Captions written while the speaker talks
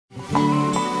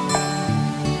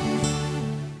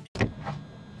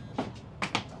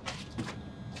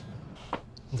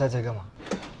你在这干嘛？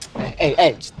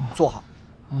哎，坐好。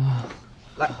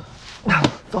来，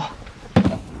坐。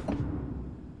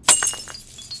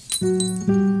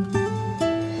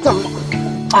怎么？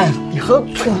哎，你喝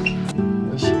醉了。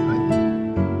我喜欢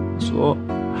你。说，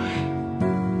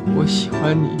我喜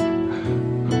欢你。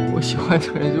我喜欢的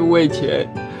人是魏钱。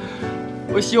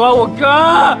我喜欢我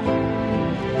哥。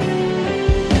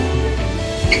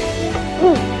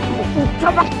你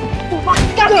他妈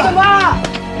干什么？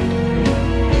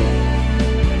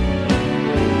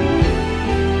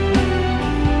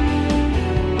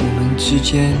 之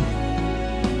间，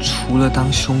除了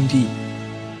当兄弟，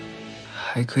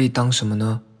还可以当什么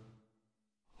呢？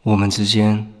我们之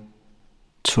间，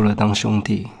除了当兄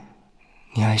弟，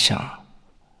你还想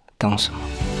当什么？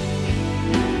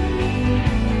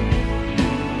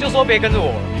就说别跟着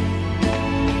我了。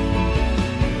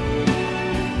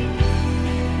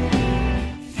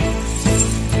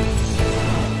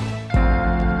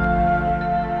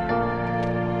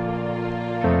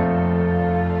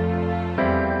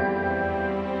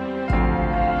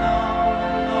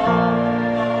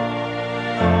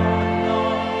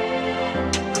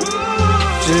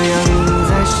只要你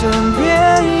在身边，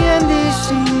眼底心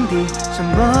底什么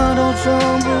都装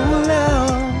不了。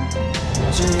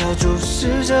只要注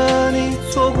视着你，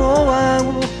错过万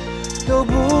物都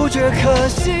不觉可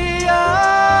惜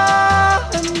啊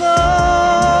 ！No。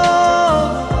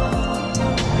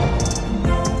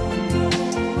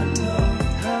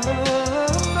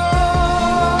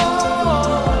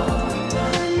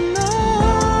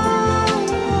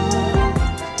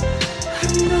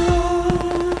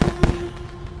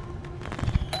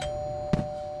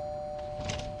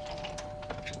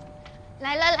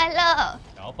 来了，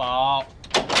小宝，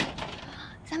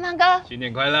三胖哥，新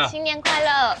年快乐！新年快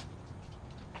乐！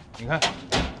你看，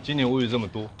今年乌鱼这么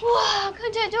多，哇，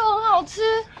看起来就很好吃。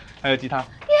还有鸡汤，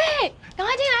耶！赶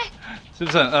快进来，是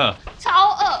不是很饿？超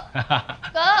饿。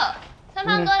哥，三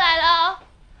胖哥来了哦。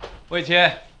魏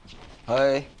谦，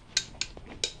哎，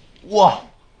哇，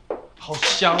好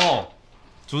香哦！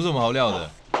煮什么好料的？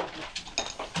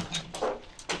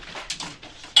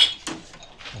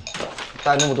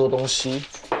带那么多东西，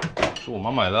是我妈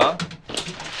买的啊。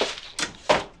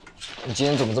你今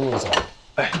天怎么这么早？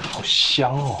哎，好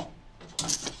香哦！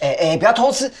哎，不要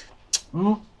偷吃。你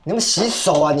有没有洗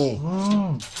手啊你？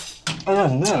哎呀，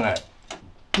很嫩哎。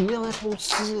不要再偷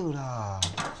吃了啦！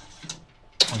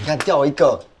哦，你看掉一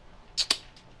个。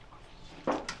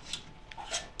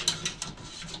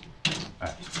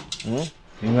哎，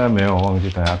应该没有忘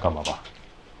记大家干嘛吧？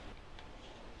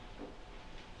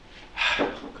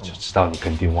我就知道你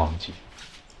肯定忘记。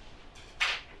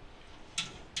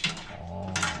哦，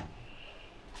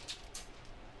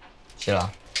谢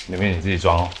了。里面你自己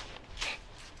装哦。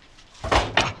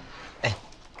哎，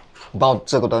你帮我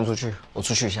这个端出去，我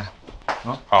出去一下。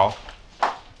好。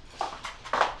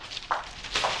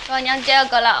哥，你要接二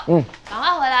个了。赶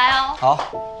快回来哦。好。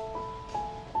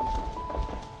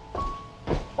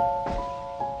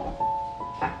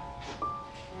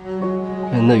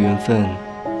人的缘分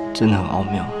真的很奥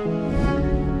妙，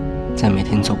在每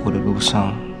天走过的路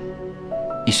上，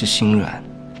一时心软，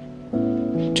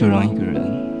就让一个人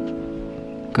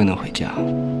更能回家。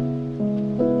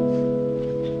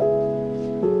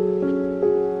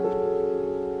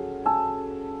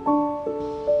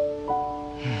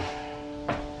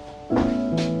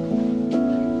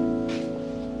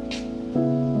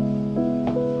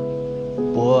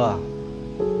博儿啊，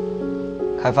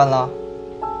开饭啦！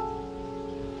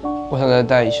我想再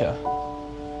待一下。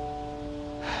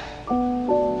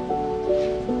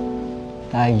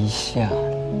待一下，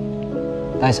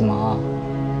待什么啊？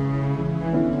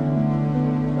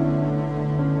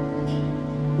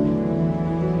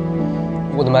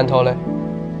我的馒头嘞？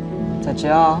在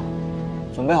家啊，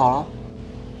准备好了。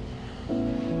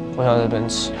我想在这边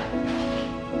吃。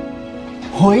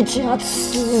回家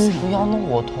吃。不要弄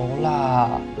我头啦！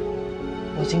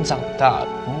我已经长大了。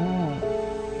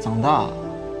长大？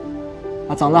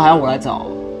啊，长大还要我来找？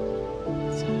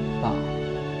长大。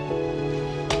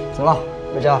走了，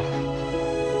回家。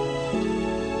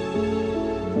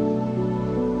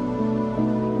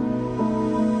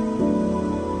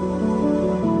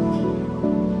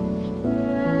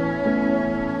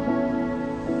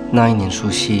那一年除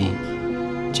夕，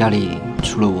家里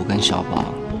除了我跟小宝，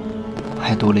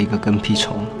还多了一个跟屁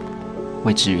虫，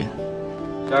魏志远。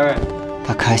小蕊，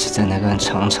他开始在那段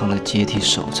长长的阶梯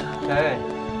守着。小蕊，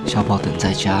小宝等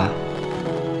在家，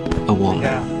而我们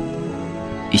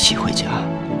一起回家。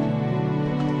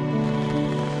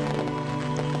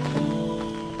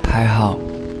还好，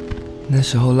那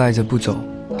时候赖着不走，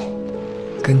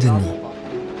跟着你，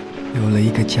有了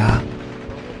一个家，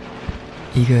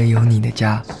一个有你的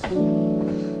家。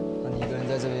那你一个人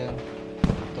在这边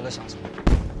都在想什么？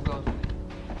不告诉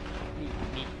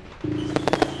你。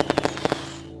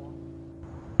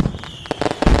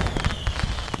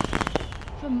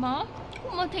什么？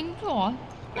我没听错，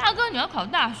大哥你要考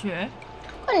大学？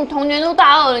那你同年都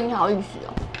大2了，你好意思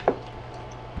哦？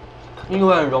你以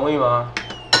为很容易吗？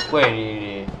喂，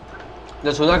你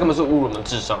的存在根本是侮辱我们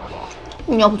智商，好不好？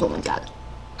你又不是我们家的。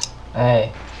哎，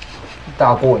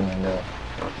大过年的，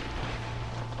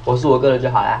我是我哥的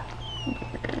就好啦。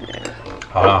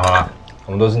好了好了，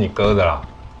我们都是你哥的啦。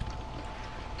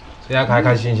现在开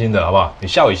开心心的好不好？你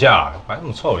笑一下，白那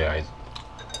么臭的孩子。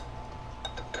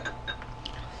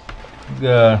那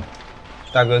个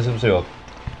大哥是不是有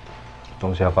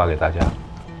东西要发给大家？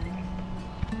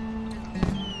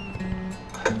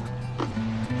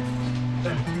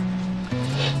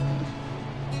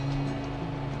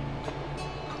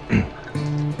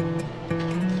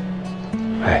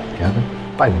哎，给他们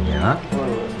拜个年啊！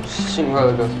新年快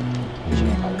乐，哥！新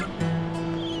年快乐！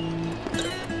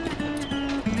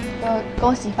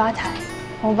恭喜发财，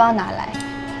红包拿来。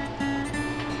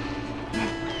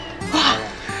哇，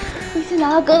第一次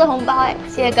拿到哥的红包哎，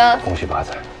谢谢哥。恭喜发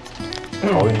财，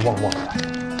好运旺旺来！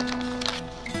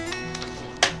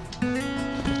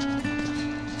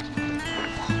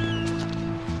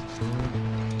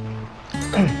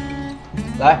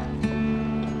来，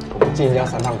我们敬一下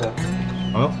三胖哥。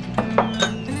嗯，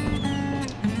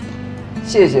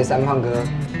谢谢三胖哥的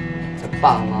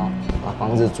爸妈把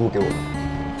房子租给我们，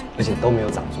而且都没有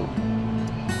涨租。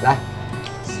来，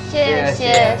谢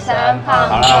谢三胖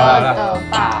哥的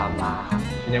爸妈。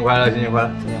新年快乐，新年快乐，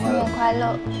新年快新乐！年快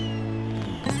乐！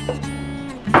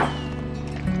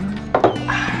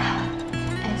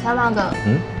哎，三胖哥，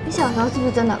你小时候是不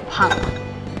是真的很胖啊？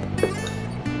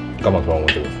干嘛突然问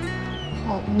这个？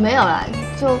哦，没有啦，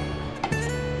就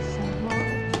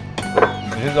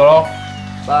你先走喽，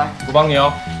拜。不帮你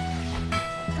哦。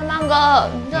三胖哥，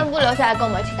你真的不留下来跟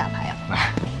我们一起打牌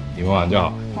啊？你们玩就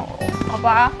好。好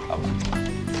吧。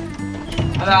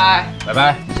拜拜，拜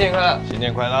拜，新年快乐！新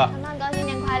年快乐，三胖哥，新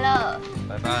年快乐！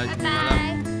拜拜，拜新年快乐。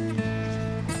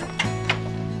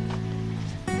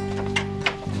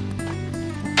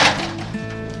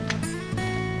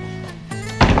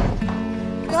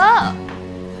拜。哥，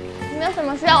有没有什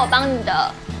么需要我帮你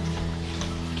的？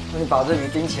那你把这鱼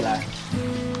钉起来。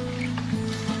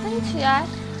拎起来？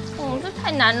哦，这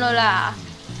太难了啦。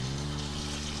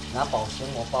拿保鲜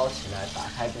膜包起来，打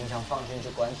开冰箱放进去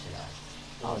关起来，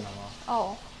有可能吗？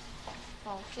哦，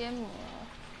保鲜膜。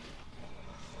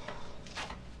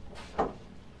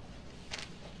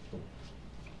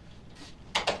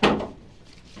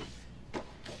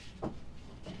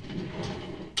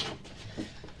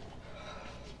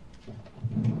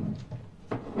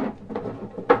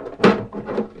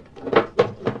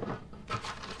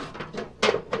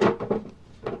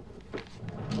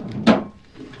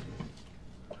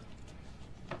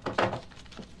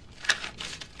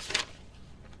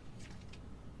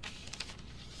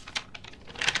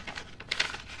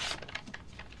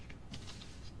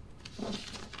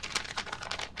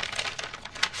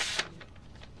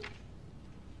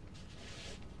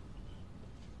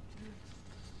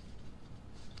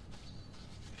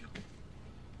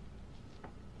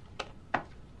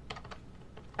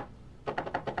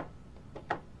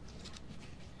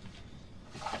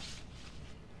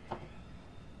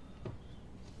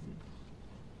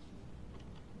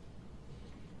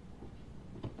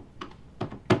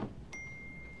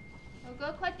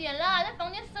哥，快点啦，在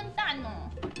房间生蛋哦。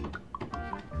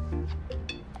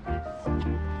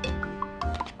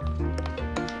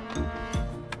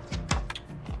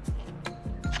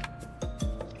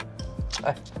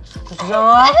哎，就这样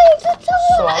啊！哎，就这样。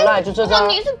耍赖就这样。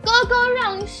问题是哥哥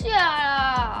让一下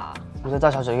啦。你这大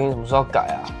小姐音什么时候要改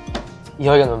啊？以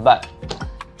后应该怎么办？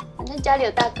反正家里有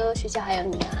大哥，学校还有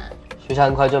你啊。学校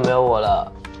很快就没有我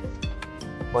了，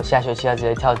我下学期要直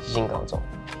接跳基进高中。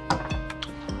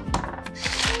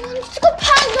你这个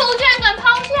叛徒竟然敢抛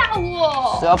下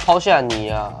我！谁要抛下你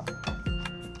啊？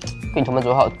跟你同班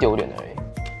同学好丢脸而已。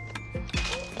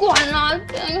管啦，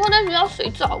以后在学校谁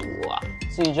找我啊？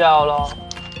自己叫咯。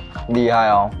厉害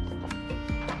哦！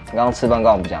你刚刚吃饭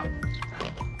干嘛不讲？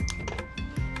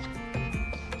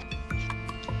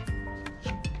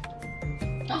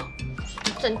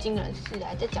正经人士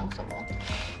还在讲什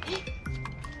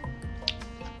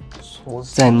么？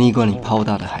在蜜罐里泡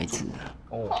大的孩子，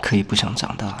可以不想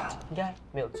长大。应该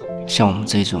没有作弊。像我们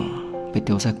这种被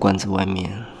丢在罐子外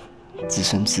面、自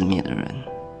生自灭的人，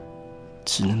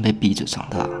只能被逼着长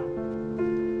大，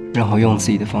然后用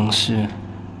自己的方式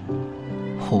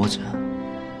活着。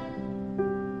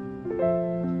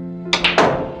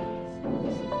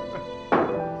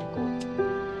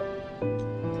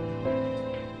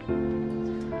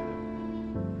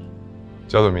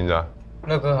叫什么名字啊？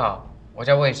乐哥好，我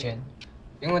叫魏谦。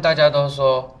因为大家都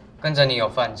说跟着你有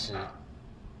饭吃，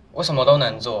我什么都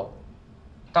能做，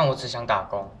但我只想打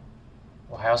工，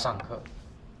我还要上课。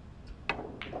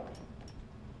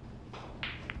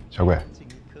小鬼，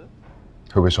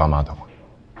会不会刷马桶啊？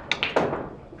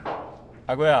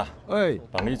阿贵啊，喂，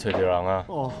帮你找到人啊。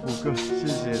哦，虎哥，谢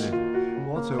谢你。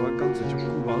我找完刚找就不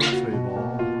忙找我。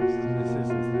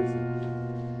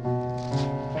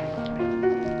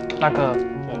大哥，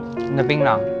你的槟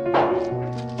榔。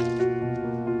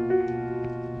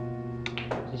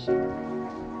谢谢。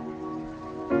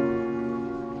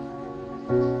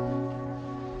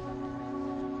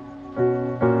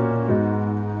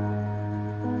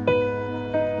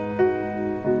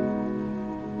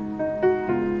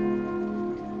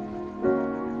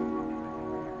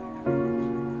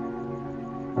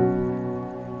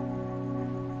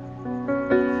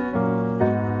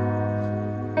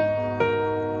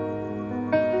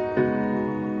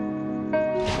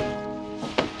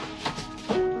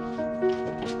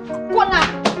滚啊！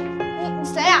你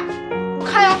谁呀？我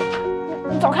看哟，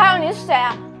你走开哦！你是谁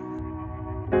啊？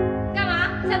干嘛？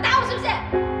想打我是不是？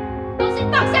东西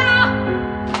放下哦！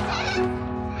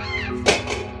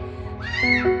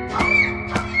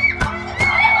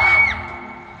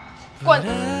滚！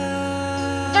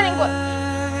叫你滚！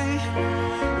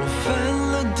我犯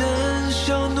了胆小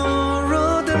懦弱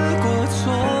的过错，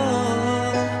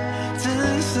自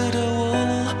私的我，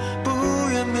不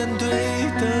愿面对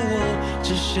的我，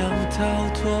只想逃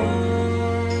脱，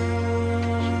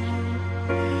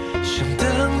想当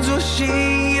作信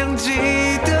仰记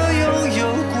得拥有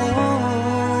过，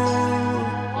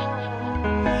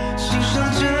欣赏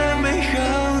着美好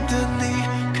的你，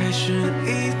开始一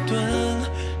段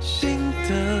新的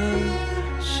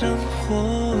生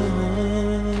活。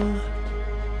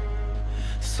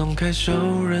松开手，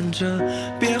忍着，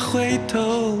别回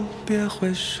头，别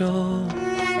回首。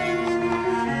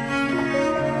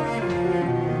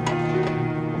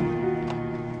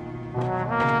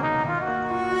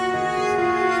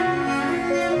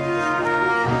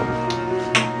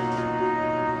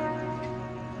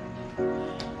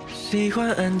喜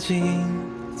欢安静，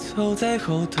凑在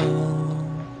后头，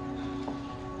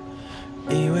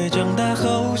以为长大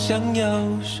后想要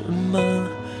什么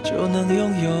就能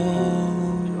拥有。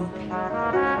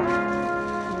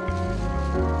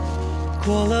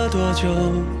过了多久，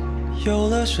有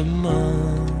了什么？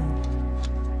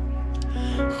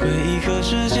回忆和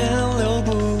时间留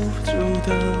不住的，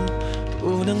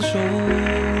不能说。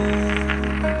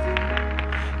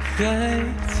还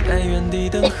在原地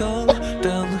等候，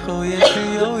等候也许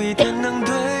有一天能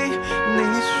对你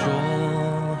说，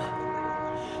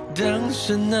当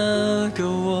时那个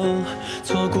我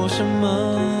错过什么。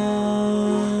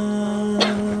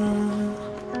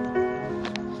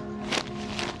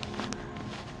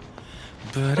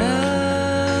But I，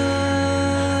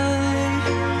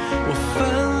 我犯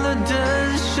了胆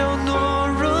小懦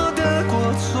弱的过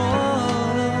错，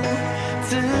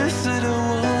自私的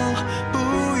我，不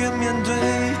愿面对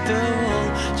的我，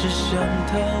只想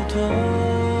逃脱，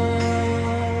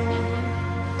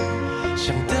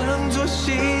想当作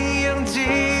信仰记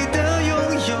得拥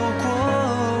有过，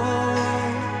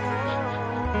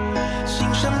欣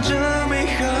赏着美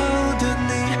好的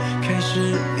你，开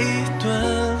始一段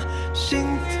新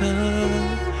的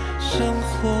生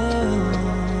活。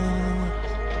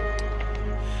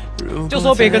就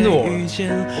说别跟着我了，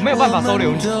我没有办法收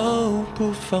留你。都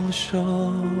不放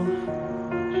手。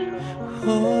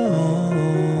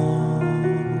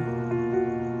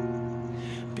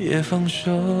别放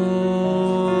手。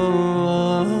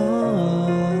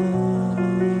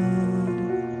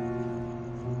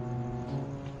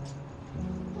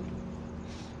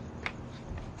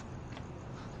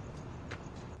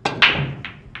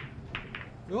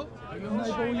哟，那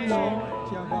一包一哦，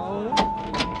加高哦。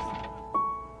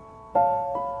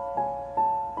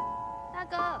大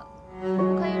哥，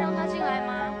可以让他进来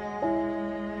吗？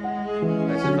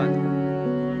来吃饭。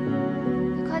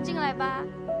你快进来吧。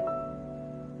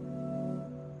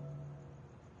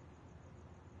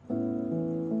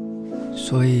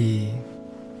所以，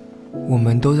我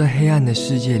们都在黑暗的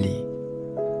世界里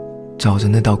找着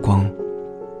那道光。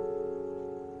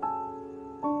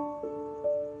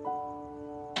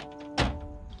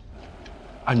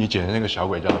啊，你捡的那个小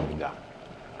鬼叫什么名字啊？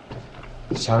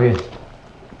小野，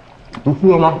读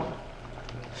书了吗？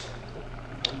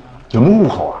有没有户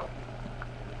口啊？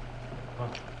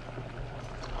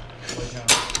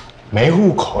没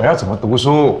户口要怎么读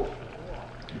书？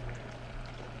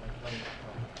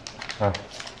啊，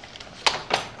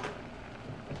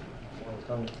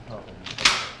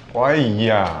怀疑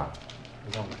呀。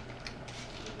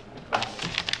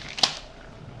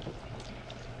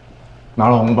拿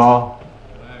了红包，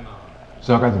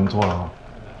知道该怎么做了啊？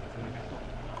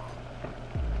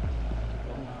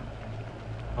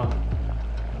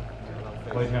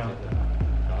我天啊！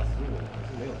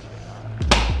没有钱啊！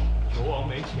球王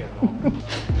没钱哦。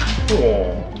哇！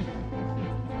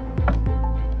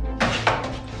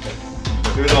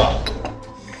对了。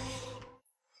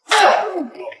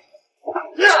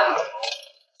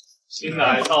新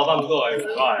来套饭过来5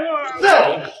块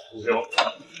，5球。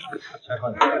再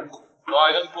换。哇，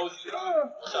这是勾起了。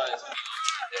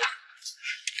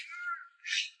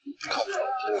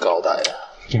挺高大呀。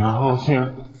然后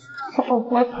先，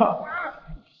我操！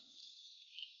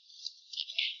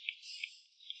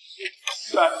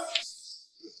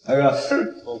那个，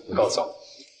不够重。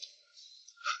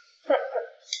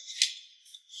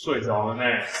睡着了呢。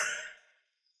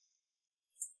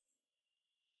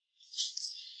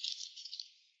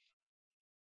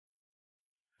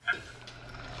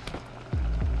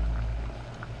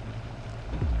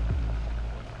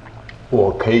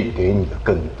我可以给你的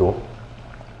更多。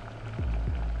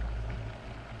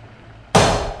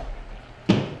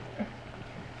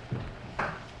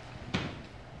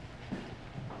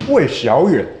魏小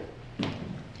远，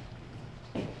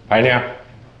白娘，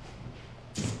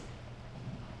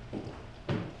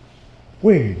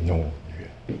魏永远，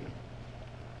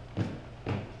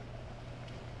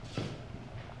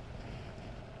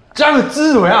加个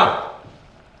之怎么样？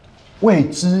魏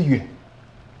之远，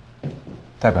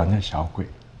代表那小鬼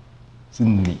是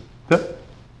你的，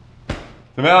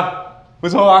怎么样？不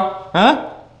错吧？啊？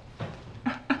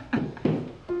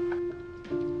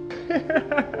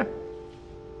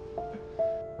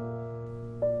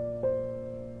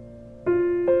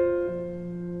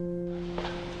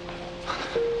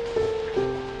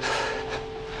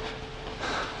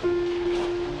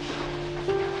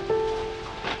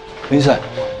林婶，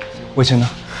魏晨呢？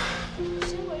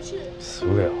先回去。死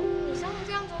不了。你伤成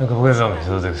这样子。那可不可以不要每次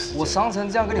都这个时间？我伤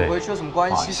成这样跟你回去有什么关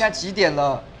系？现在几点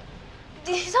了？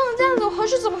你伤成这样子，我回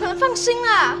去怎么可能放心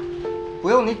啊？不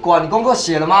用你管，你功课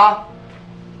写了吗？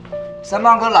三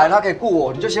胖哥来，他可以顾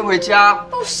我，你就先回家。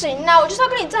不行啦，我就是要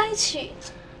跟你在一起。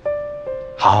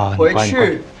好，回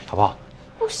去好不好？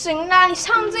不行啦，你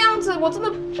伤成这样子，我真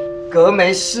的。哥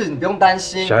没事，你不用担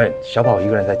心。小远，小宝一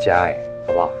个人在家哎，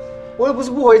好不好？我又不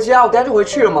是不回家，我等下就回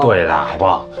去了嘛。对啦，好不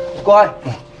好？乖，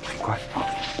乖，好。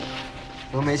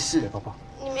哥没事，宝宝。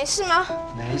你没事吗？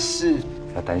没事，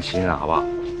不要担心啦，好不好？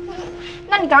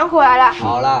那你赶快回来啦。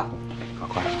好啦，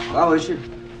快，赶快回去。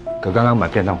哥刚刚买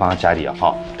便当放在家里啊，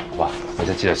好不好？回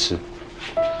家记得吃。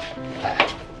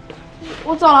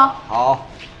我走了。好，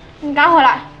你赶快回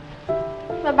来。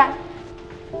拜拜。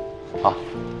好，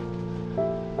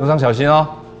路上小心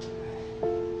哦。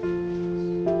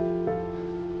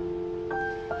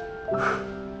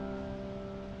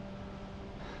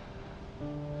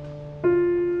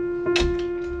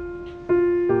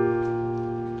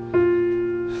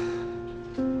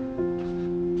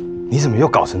你怎么又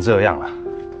搞成这样了？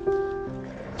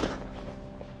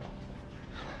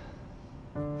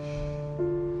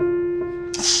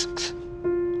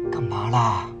干嘛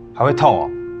啦？还会痛哦？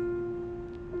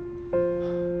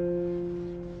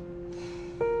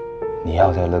你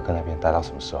要在乐哥那边待到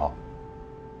什么时候？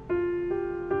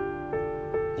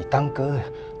你当哥的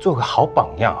做个好榜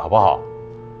样好不好？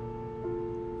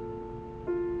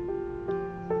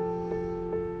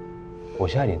我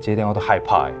现在连接电话都害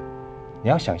怕哎。你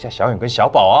要想一下小远跟小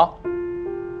宝啊！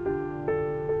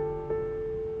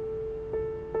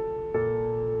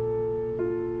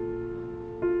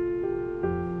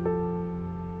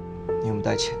你有没有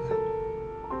带钱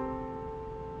啊？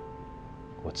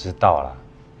我知道了，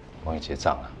帮你结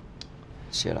账了。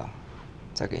谢了，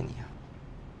再给你啊。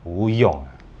不用了，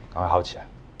赶快好起来。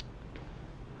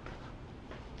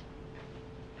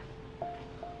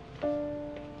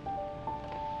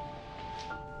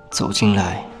走进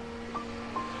来。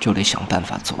就得想办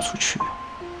法走出去。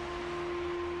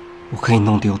我可以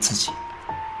弄丢自己，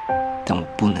但我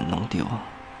不能弄丢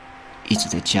一直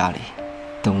在家里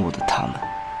等我的他们。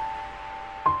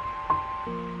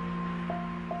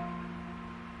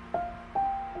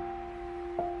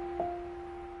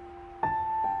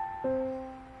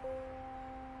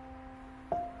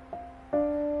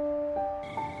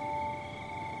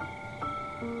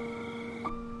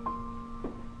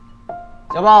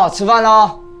小宝，吃饭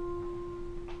喽！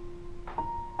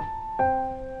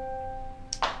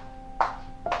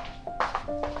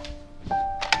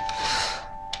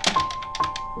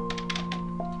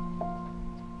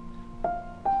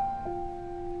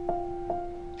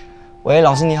喂，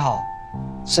老师你好，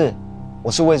我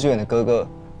是魏志远的哥哥，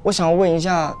我想要问一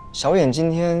下，小远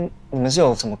今天你们是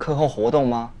有什么课后活动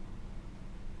吗？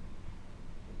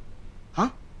啊？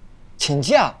请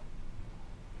假？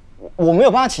我没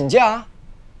有办法请假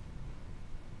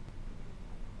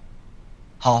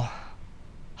啊。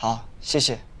好，谢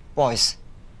谢，不好意思。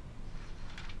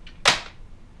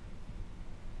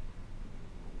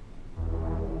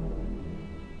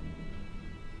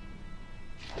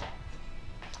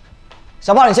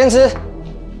小宝，你先吃，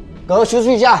哥哥休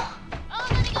息一下。那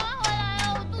你赶快回来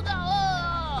啊，我肚子好饿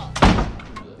哦。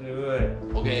对不对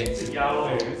 ？OK， 这鸭肉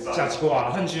下去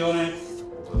哇，很久呢。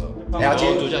了解，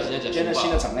今天的新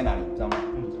的厂在哪里？知道吗？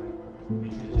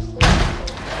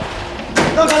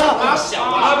让开了！啊，小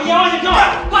啊！不要你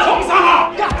干，冲上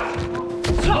啊！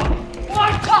我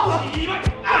靠！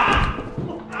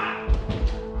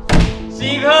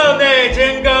稀客呢，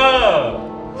谦哥。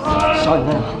小远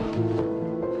在哪？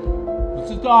不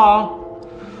知道啊。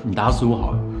你打死我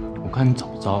好了，我看你找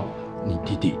不着你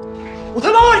弟弟。我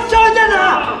他妈问小远在哪？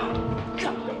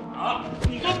啊！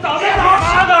你说找在哪？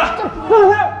妈的！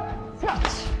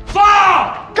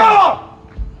放！干了！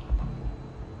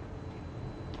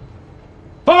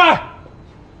放开！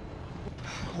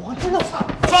我真的操！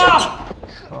放！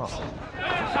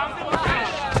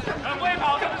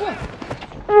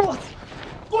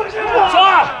过去！放！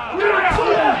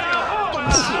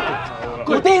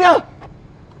我弟呢？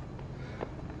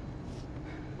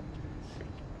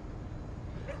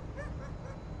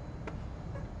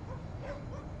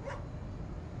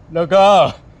乐哥，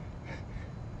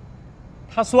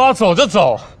他说要走就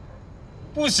走，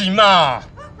不行嘛？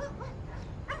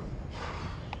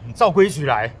你照规矩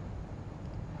来，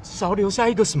至少要留下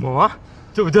一个什么啊？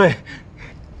对不对？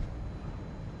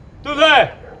对不对？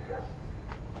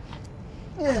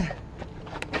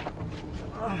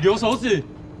留手指，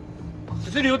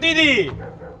只是留弟弟。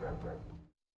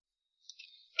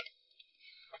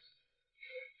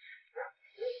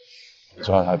你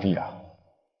抓他弟啊？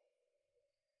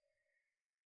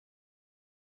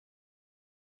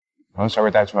把小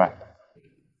鬼带出来！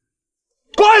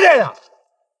快点啊！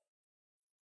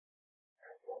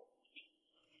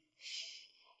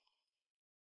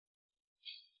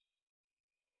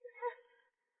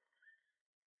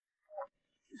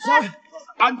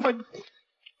安分。哥，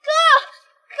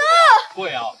会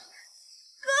啊。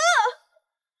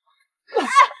哥，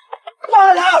放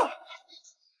了他！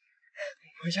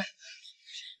回家。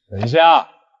等一下。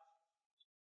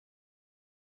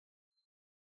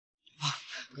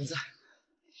儿子。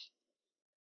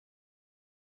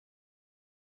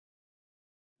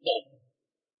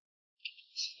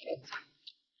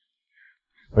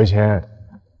伟乾，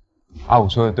阿武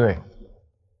说的对，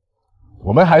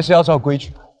我们还是要照规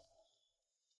矩。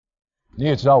你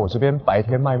也知道，我这边白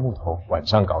天卖木头，晚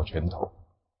上搞拳头。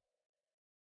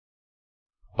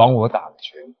帮我打个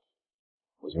拳，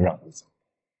我就让你走。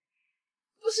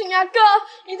不行啊，哥，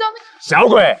你知道那小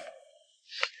鬼！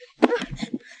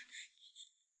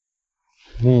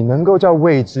你能够叫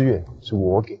魏之远，是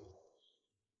我给。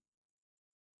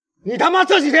你他妈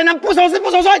这几天能不守时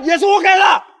不守岁，也是我给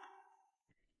的。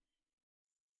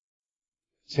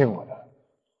欠我的，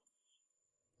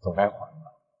总该还吧。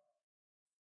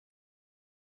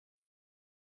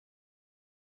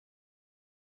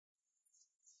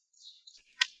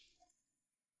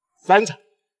3场，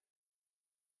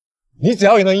你只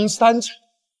要能赢3场，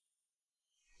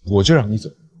我就让你走，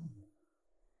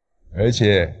而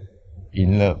且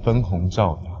赢了分红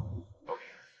照拿。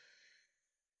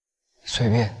随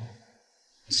便，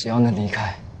只要能离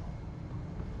开。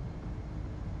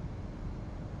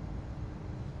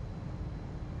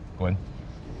滚！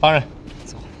放人！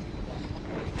走。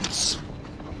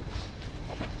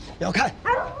不要看！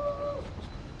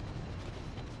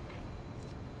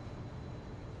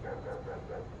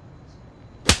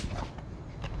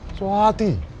抓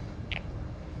地！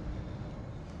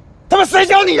他妈谁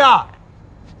教你的？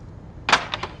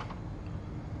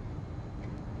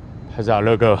还是啊，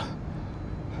乐哥，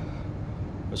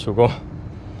我求过，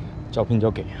照片就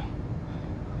给了，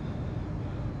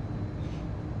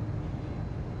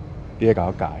别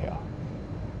搞改啊！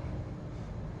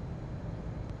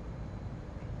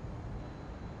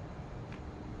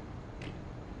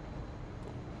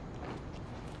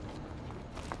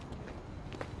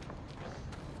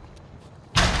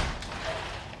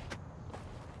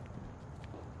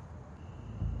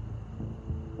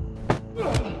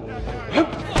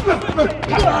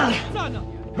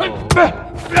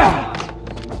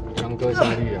杨哥下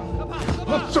力啊！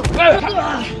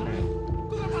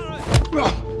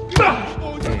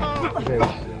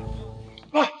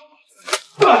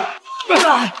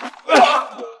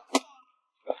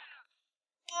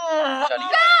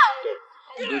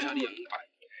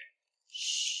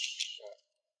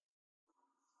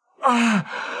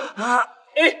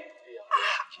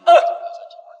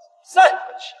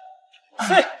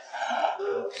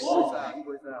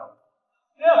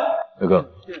哥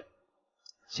哥，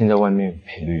现在外面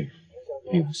赔率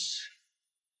60，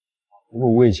如果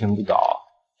我以前不倒，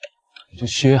我就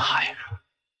削海了。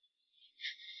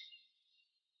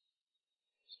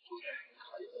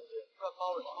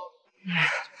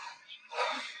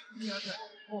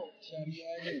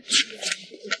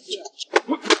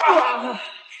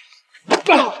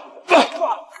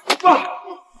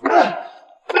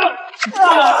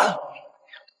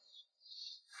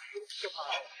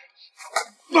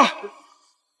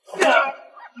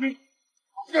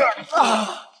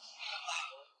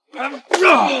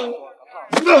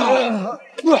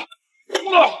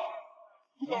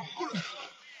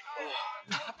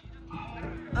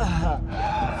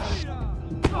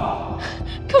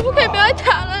可不可以不要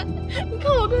打了？你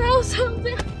看我跟他要成这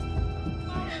样。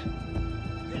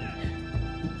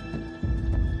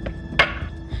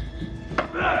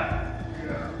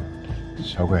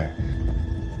小鬼，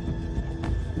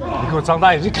你给我张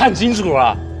大眼睛看清楚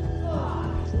了！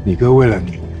你哥为了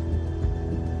你，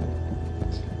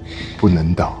不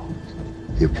能倒，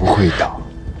也不会倒，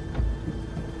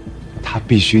他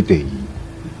必须得赢。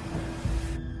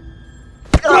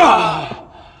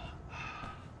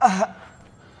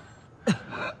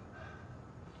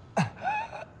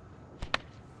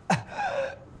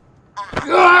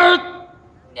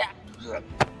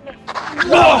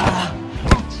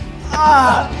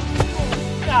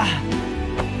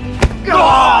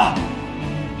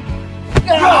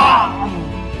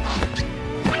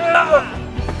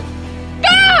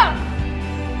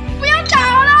不要打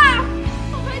我了，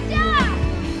我回家了。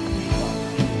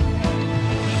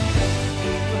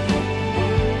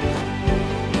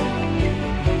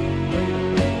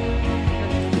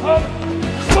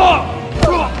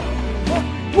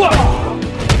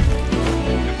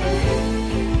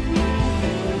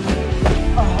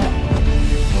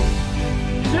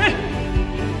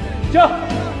9、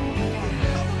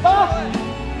8、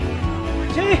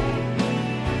7、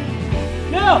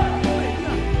6、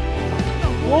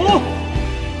5、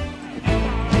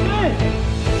4、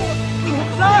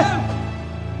3、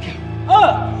2、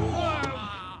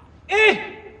1，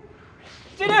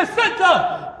今天的胜者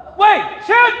魏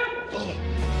谦。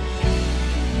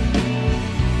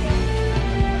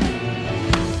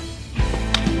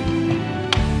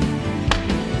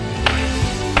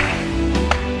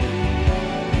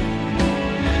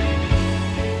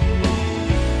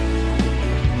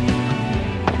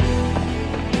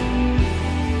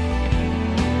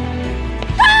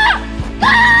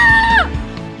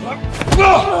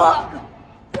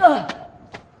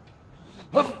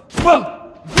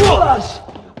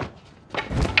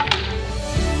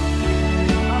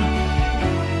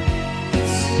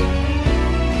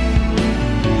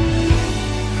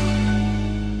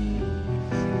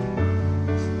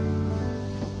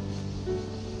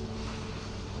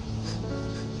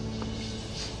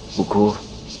不哭，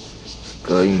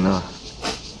哥赢了，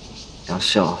要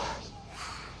笑。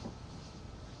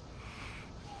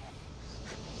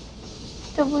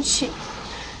对不起，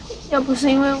要不是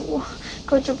因为我，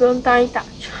哥就不用大力打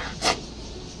球。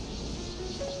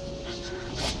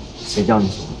谁叫你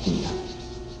怎么地啊？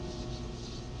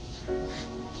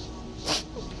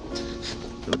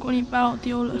如果你把我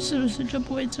丢了，是不是就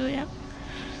不会这样？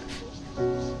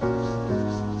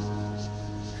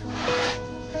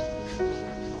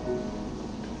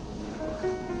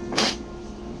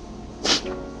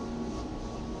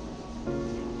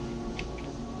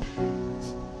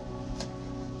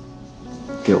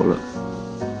丢了，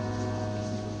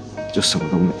就什么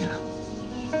都没了。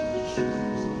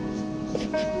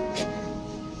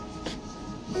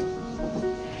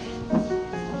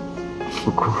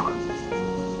不哭。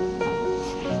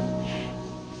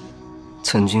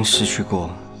曾经失去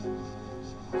过，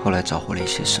后来找回了一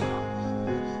些什么。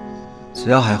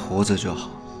只要还活着就好，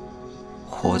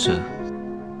活着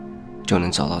就能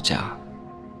找到家，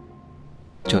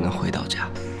就能回到家。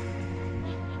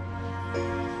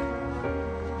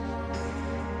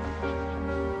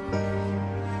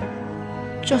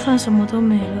就算什么都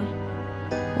没了，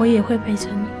我也会陪着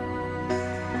你。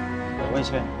魏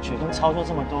谦，学生操作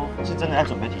这么多，是真的在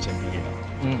准备提前毕业的。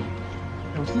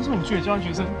我听说你去的交换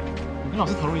学生，你跟老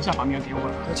师讨论一下，把名额给我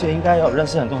了。而且应该有认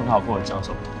识很多很好过的教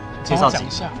授，介绍讲一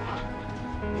下。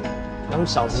不用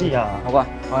小气啊，好吧，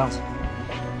好样子。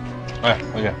哎，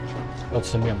魏谦，要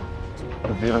吃面吗？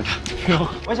不要。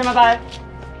魏谦，拜拜。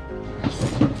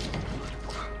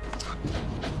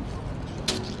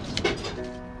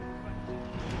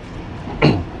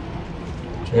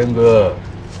天哥，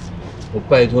我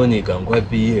拜托你赶快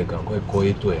毕业，赶快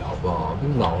归队，好不好？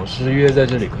跟老师约在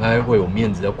这里开会，我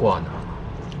面子要挂哪？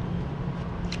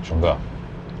熊哥，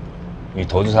你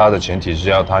投资他的前提是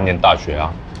要他念大学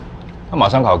啊，他马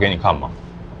上考给你看嘛。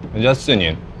人家4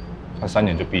年，他3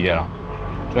年就毕业了，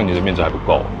这样你的面子还不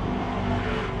够。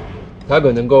他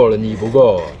可能够了，你不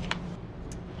够。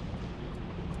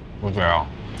不这样。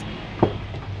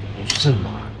不是嘛？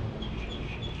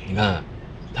你看，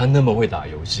他那么会打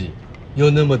游戏，又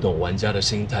那么懂玩家的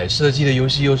心态，设计的游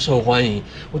戏又受欢迎，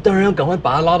我当然要赶快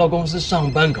把他拉到公司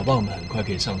上班，搞不好我们很快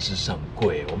可以上市上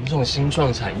柜。我们这种新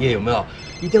创产业有没有？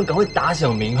一定要赶快打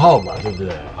响名号嘛，对不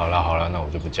对？好了，那我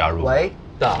就不加入。喂，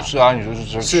不是啊，你说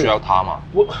是需要他嘛？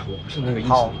我不是那个意思。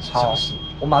好，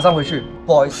我马上回去。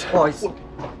不好意思。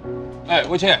哎，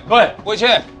魏倩，对，魏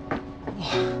倩。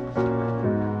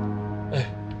哎，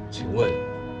请问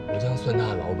我这样算他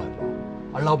的老板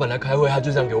吗？老板来开会，他就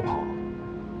这样给我跑？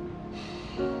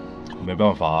没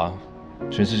办法啊，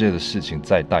全世界的事情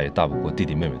再大也大不过弟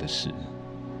弟妹妹的事。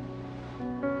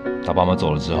他爸妈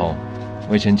走了之后，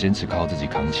魏谦坚持靠自己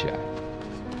扛起来，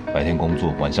白天工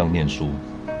作，晚上念书，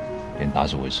连打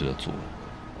手为师的做。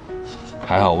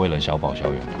还好为了小宝小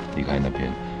远离开那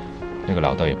边，那个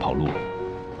老大也跑路了。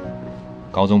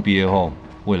高中毕业后，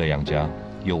为了养家，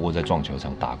又窝在撞球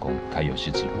场打工，开游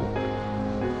戏直播。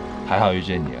还好遇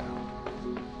见你啊，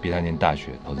逼他念大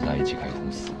学，投资他一起开公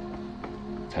司，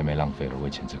才没浪费了魏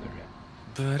谦这个人。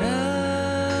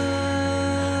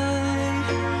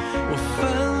我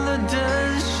犯了胆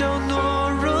小懦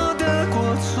弱的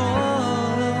过错，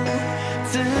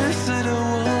自私的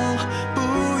我，不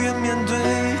愿面对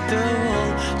的我，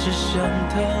只想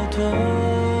逃脱，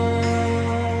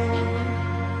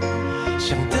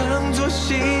想当作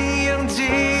信仰记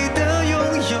得拥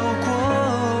有过，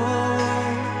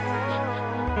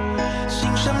欣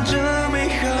赏着美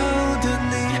好的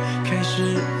你，开始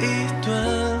一段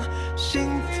新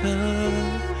的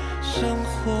生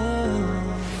活。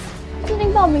最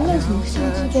近报名那什么世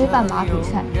纪杯半马比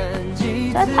赛，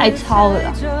实在太超了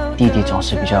啦！弟弟总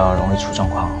是比较容易出状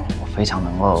况，我非常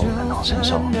能够感同身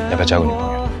受。要不要交个女朋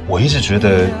友？我一直觉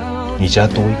得你家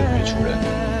多一个女主人，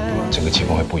整个气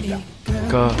氛会不一样。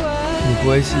哥，你不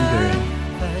会是一个人，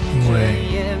因为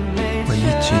我一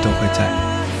直都会在。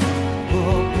我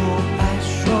不爱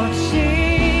说情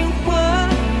话，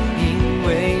因为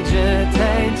这太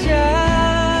假。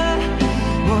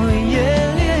我也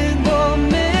练过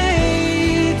每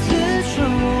一次出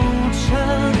场，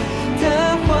他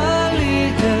华丽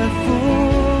的服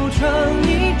装，你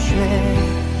却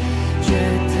觉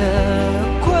得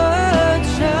夸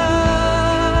张。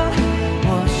我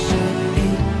是一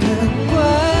个怪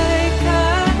咖，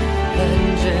反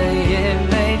正也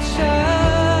没差，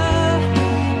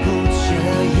不遮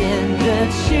掩的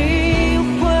情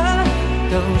话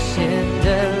都显得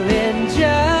廉价，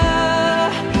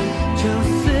就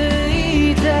肆意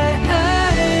在爱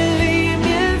里面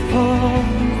疯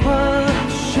狂，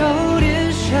受点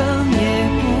伤也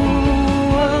不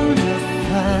忘这番，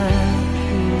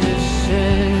只是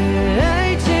爱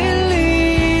情里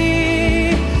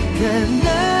的那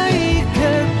一个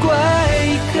怪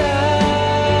咖，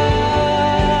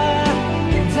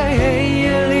在黑夜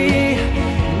里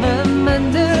慢慢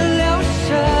的疗伤。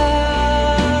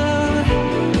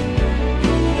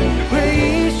回忆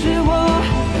是我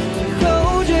最后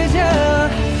倔强，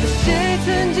那些曾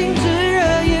经炙热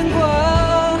眼光，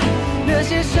那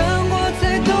些伤过才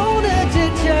懂得坚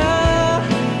强，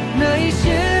那一些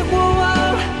过往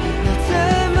要怎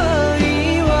么遗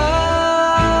忘？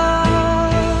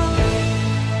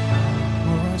我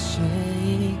是一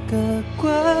个怪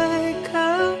咖，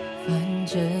反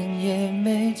正也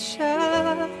没差，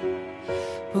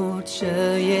不遮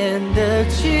掩的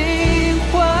情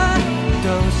话都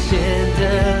显得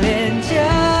廉